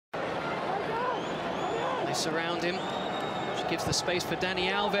They surround him, which gives the space for Dani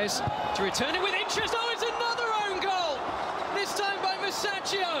Alves to return it with interest. Oh, it's another own goal! This time by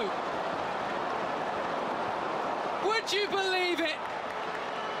Musacchio. Would you believe it?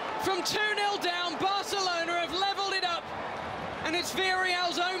 From 2-0 down, Barcelona have levelled it up, and it's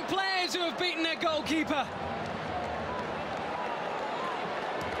Villarreal's own players who have beaten their goalkeeper.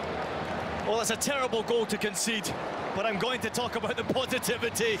 Well, it's a terrible goal to concede, but I'm going to talk about the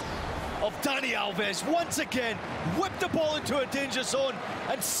positivity of Dani Alves. Once again, whip the ball into a danger zone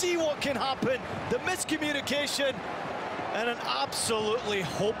and see what can happen. The miscommunication and an absolutely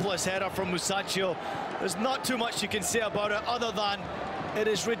hopeless header from Musacchio. There's not too much you can say about it other than it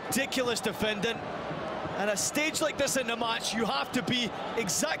is ridiculous defending. And at a stage like this in the match, you have to be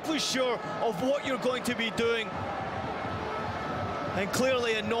exactly sure of what you're going to be doing. And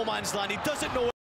clearly in no man's land, he doesn't know